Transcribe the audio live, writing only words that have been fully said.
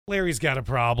Larry's got a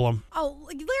problem. Oh,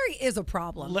 Larry is a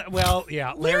problem. Larry's got a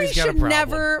problem. Larry should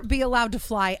never be allowed to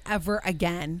fly ever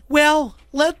again. Well,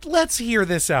 let's hear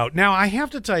this out. Now, I have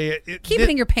to tell you. Keep it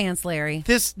in your pants, Larry.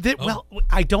 Well,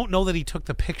 I don't know that he took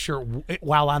the picture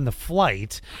while on the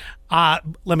flight.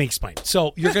 Let me explain.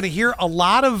 So you're going to hear a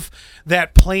lot of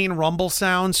that plane rumble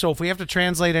sound. So if we have to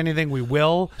translate anything, we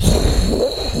will.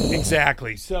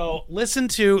 Exactly. So listen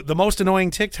to the most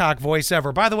annoying TikTok voice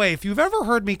ever. By the way, if you've ever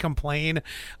heard me complain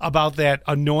about that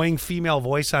annoying female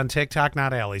voice on TikTok,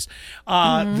 not Allie's,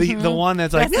 the one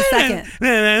that's like, the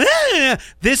second.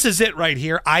 This is it right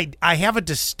here. I have a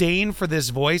disdain for this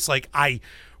voice. Like, I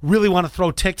really want to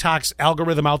throw TikTok's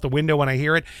algorithm out the window when I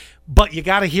hear it, but you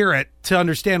got to hear it to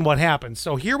understand what happens.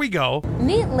 So here we go.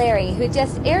 Meet Larry, who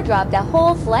just airdropped a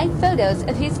whole flight photos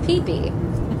of his pee-pee.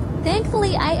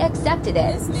 Thankfully, I accepted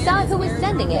it, saw who was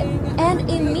sending it, and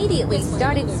immediately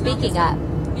started speaking up.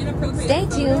 Stay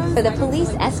tuned for the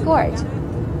police escort.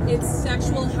 It's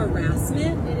sexual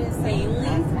harassment. It is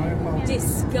insanely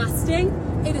disgusting.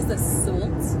 It is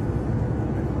assault.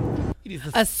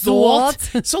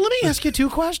 Assault. So let me ask you two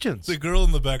questions. The girl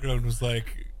in the background was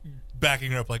like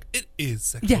backing her up, like, it is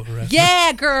sexual harassment.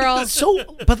 Yeah, girl.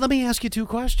 But let me ask you two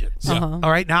questions. Uh-huh. All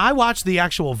right. Now, I watched the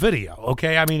actual video,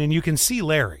 okay? I mean, and you can see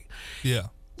Larry. Yeah.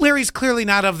 Larry's clearly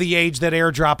not of the age that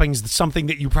airdropping is something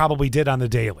that you probably did on the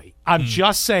daily. I'm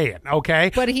just saying,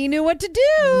 okay? But he knew what to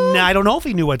do. I don't know if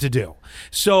he knew what to do.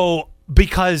 So,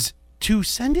 because to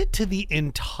send it to the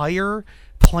entire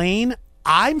plane,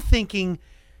 I'm thinking,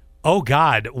 oh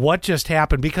God, what just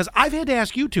happened? Because I've had to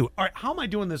ask you two, all right, how am I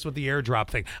doing this with the airdrop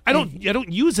thing? I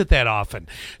don't use it that often.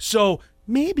 So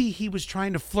maybe he was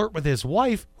trying to flirt with his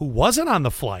wife who wasn't on the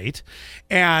flight,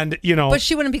 and But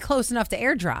she wouldn't be close enough to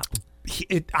airdrop.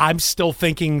 I'm still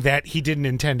thinking that he didn't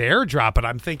intend to airdrop it.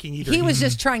 I'm thinking either he was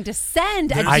just trying to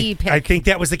send a D-pic. I think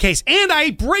that was the case. And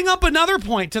I bring up another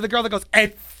point to the girl that goes,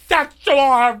 it's sexual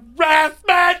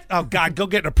harassment. Oh God, go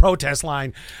get in a protest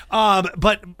line.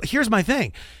 But here's my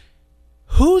thing.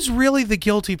 Who's really the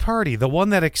guilty party? The one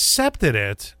that accepted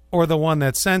it or the one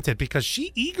that sent it? Because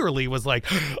she eagerly was like,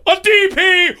 a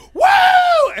DP,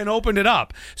 woo, and opened it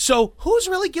up. So who's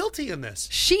really guilty in this?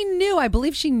 I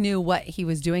believe she knew what he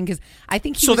was doing, because I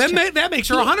think he so was then that makes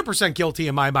her 100% guilty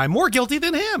in my mind. More guilty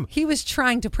than him. He was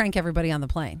trying to prank everybody on the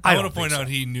plane. I want to point out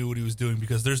he knew what he was doing,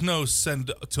 because there's no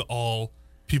send to all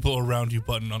people around you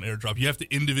button on airdrop. You have to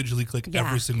individually click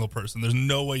every single person. There's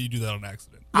no way you do that on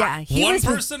accident. Yeah, one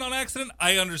person on accident,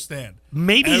 I understand.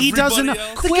 Maybe he doesn't know.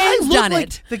 Else? Quinn's done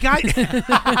it. The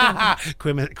guy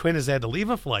Quinn has had to leave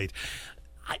a flight.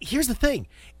 Here's the thing.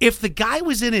 If the guy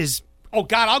was in his, oh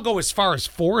God, I'll go as far as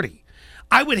 40.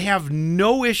 I would have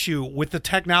no issue with the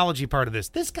technology part of this.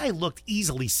 This guy looked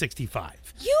easily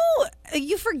 65.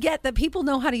 You forget that people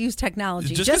know how to use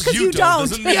technology. Just because you don't.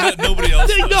 Doesn't mean that nobody else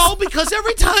does. No, because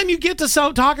every time you get to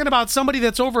talking about somebody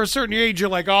that's over a certain age, you're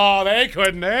like, oh, they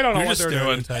couldn't. They don't know what they're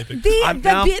doing.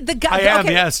 The guy. I am,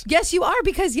 yes. Yes, you are,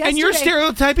 because yesterday. And you're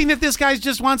stereotyping that this guy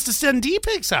just wants to send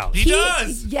D-pics out. He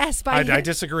does. Yes, I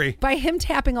disagree. By him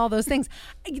tapping all those things.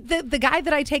 The guy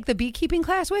that I take the beekeeping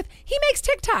class with, he makes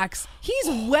TikToks. He's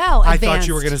well advanced. I thought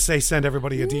you were going to say send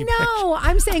everybody a D-pic. No,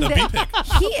 I'm saying that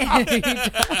he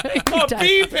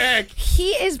D-pic. He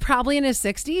is probably in his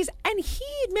 60s, and he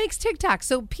makes TikToks.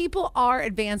 So people are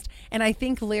advanced, and I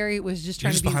think Larry was just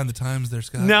trying You're to be behind the times there,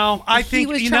 Scott. No, I think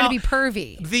he was trying to be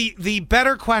pervy. The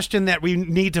better question that we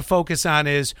need to focus on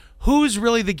is, who's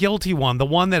really the guilty one? The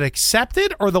one that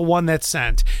accepted or the one that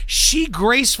sent? She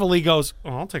gracefully goes,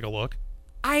 oh, I'll take a look.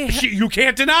 You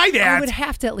can't deny that. I would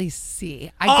have to at least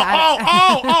see.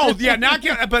 Yeah, not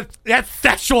guilty, but that's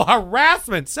sexual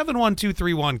harassment.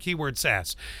 71231, keyword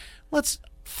sass.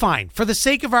 Fine. For the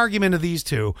sake of argument of these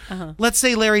two, let's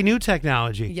say Larry knew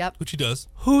technology. Yep. Which he does.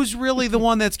 Who's really the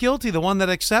one that's guilty? The one that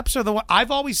accepts, or the one?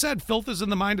 I've always said filth is in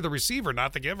the mind of the receiver,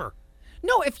 not the giver.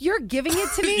 No, if you're giving it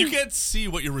to me. You can't see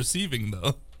what you're receiving,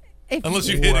 though. Unless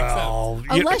you hit accept.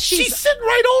 Unless she's sitting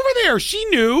right over there. She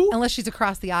knew. Unless she's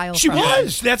across the aisle. She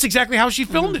was. That's exactly how she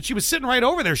filmed it. She was sitting right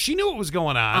over there. She knew what was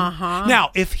going on.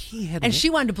 Now, if he had, and she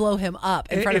wanted to blow him up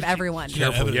in front of everyone.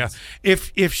 Careful, yeah.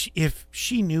 If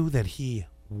she knew that he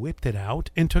whipped it out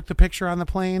and took the picture on the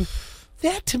plane,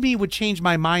 that to me would change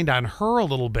my mind on her a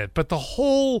little bit. But the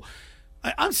whole,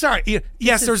 I'm sorry.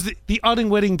 Yes, there's the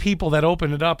unwitting people that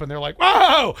open it up and they're like,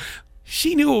 whoa.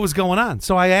 She knew what was going on.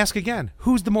 So I ask again,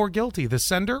 who's the more guilty, the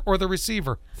sender or the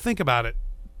receiver? Think about it.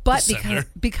 But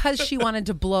because she wanted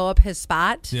to blow up his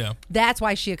spot, that's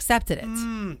why she accepted it.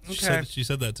 Okay. She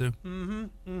said that too.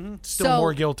 Still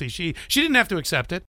more guilty. She didn't have to accept it.